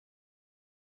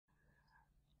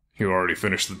You already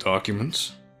finished the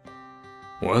documents?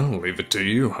 Well, leave it to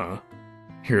you, huh?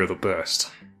 You're the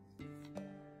best.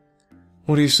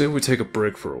 What do you say we take a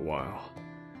break for a while?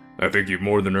 I think you've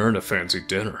more than earned a fancy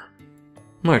dinner.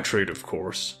 My treat, of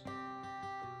course.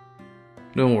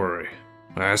 Don't worry.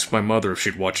 I asked my mother if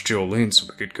she'd watch Jolene so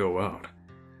we could go out.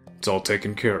 It's all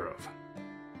taken care of.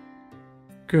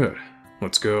 Good.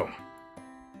 Let's go.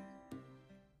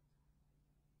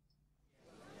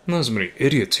 Not as many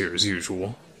idiots here as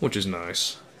usual, which is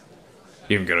nice.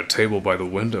 Even got a table by the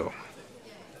window.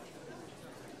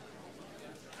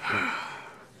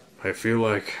 I feel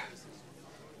like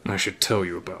I should tell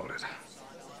you about it.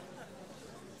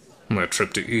 My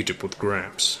trip to Egypt with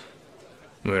Gramps.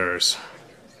 There's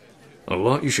a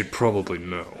lot you should probably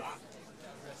know.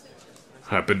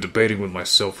 I've been debating with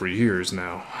myself for years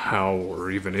now how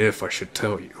or even if I should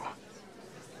tell you.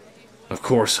 Of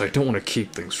course, I don't want to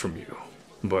keep things from you,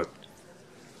 but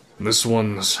this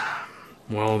one's,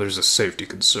 well, there's a safety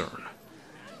concern.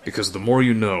 Because the more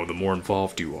you know, the more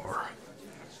involved you are.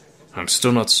 I'm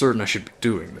still not certain I should be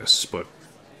doing this, but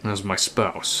as my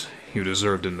spouse, you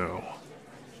deserve to know.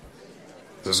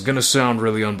 This is gonna sound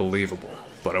really unbelievable,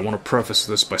 but I want to preface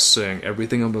this by saying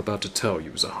everything I'm about to tell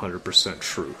you is 100%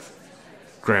 truth.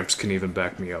 Gramps can even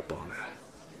back me up on it.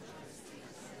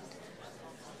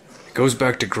 It goes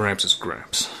back to Gramps'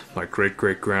 Gramps, my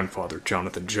great-great-grandfather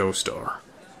Jonathan Joestar.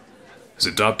 His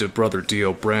adopted brother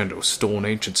Dio Brando stole an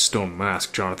ancient stone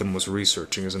mask Jonathan was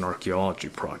researching as an archaeology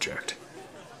project.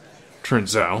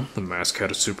 Turns out, the mask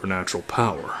had a supernatural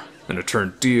power, and it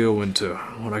turned Dio into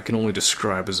what I can only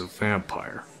describe as a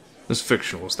vampire, as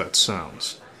fictional as that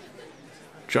sounds.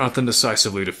 Jonathan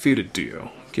decisively defeated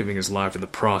Dio, giving his life in the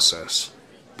process,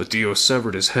 but Dio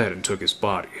severed his head and took his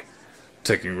body,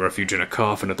 taking refuge in a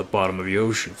coffin at the bottom of the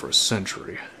ocean for a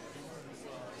century.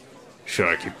 Should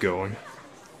I keep going?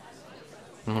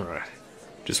 Alright,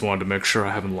 just wanted to make sure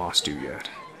I haven't lost you yet.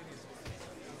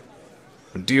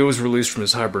 When Dio was released from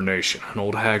his hibernation, an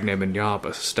old hag named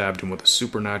Inyaba stabbed him with a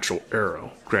supernatural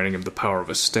arrow, granting him the power of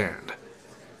a stand.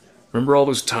 Remember all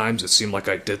those times it seemed like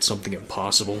I did something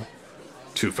impossible?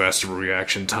 Too fast of a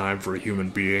reaction time for a human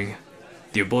being?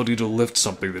 The ability to lift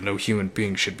something that no human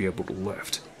being should be able to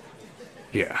lift.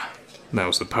 Yeah, that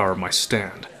was the power of my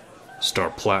stand. Star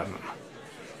Platinum.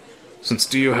 Since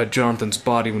Dio had Jonathan's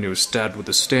body when he was stabbed with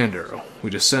a stand arrow, we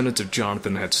descendants of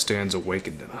Jonathan had stands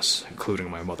awakened in us, including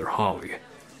my mother Holly,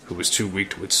 who was too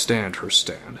weak to withstand her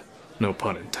stand. No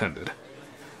pun intended.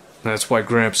 That's why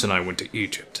Gramps and I went to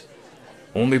Egypt.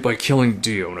 Only by killing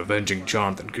Dio and avenging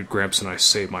Jonathan could Gramps and I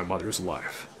save my mother's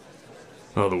life.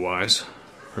 Otherwise,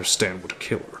 her stand would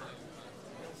kill her.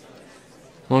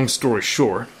 Long story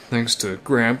short, thanks to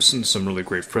Gramps and some really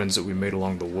great friends that we made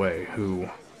along the way, who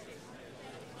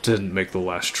didn't make the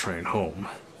last train home,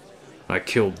 I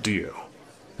killed Dio,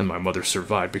 and my mother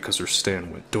survived because her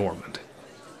stand went dormant.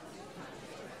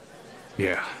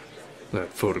 Yeah,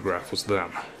 that photograph was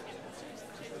them.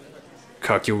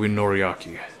 Kakyoin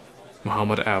Noriaki,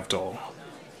 Muhammad Avdol,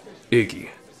 Iggy,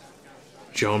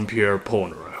 Jean-Pierre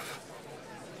Polnareff.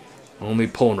 Only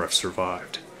Polnareff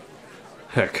survived.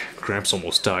 Heck, Gramps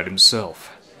almost died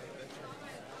himself.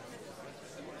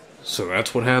 So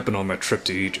that's what happened on that trip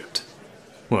to Egypt.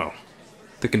 Well,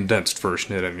 the condensed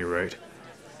version at any rate.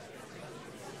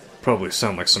 Probably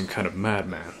sound like some kind of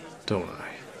madman, don't I?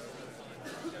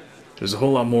 There's a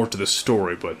whole lot more to this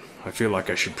story, but I feel like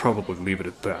I should probably leave it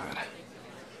at that.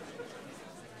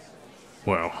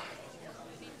 Well,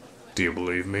 do you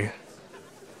believe me?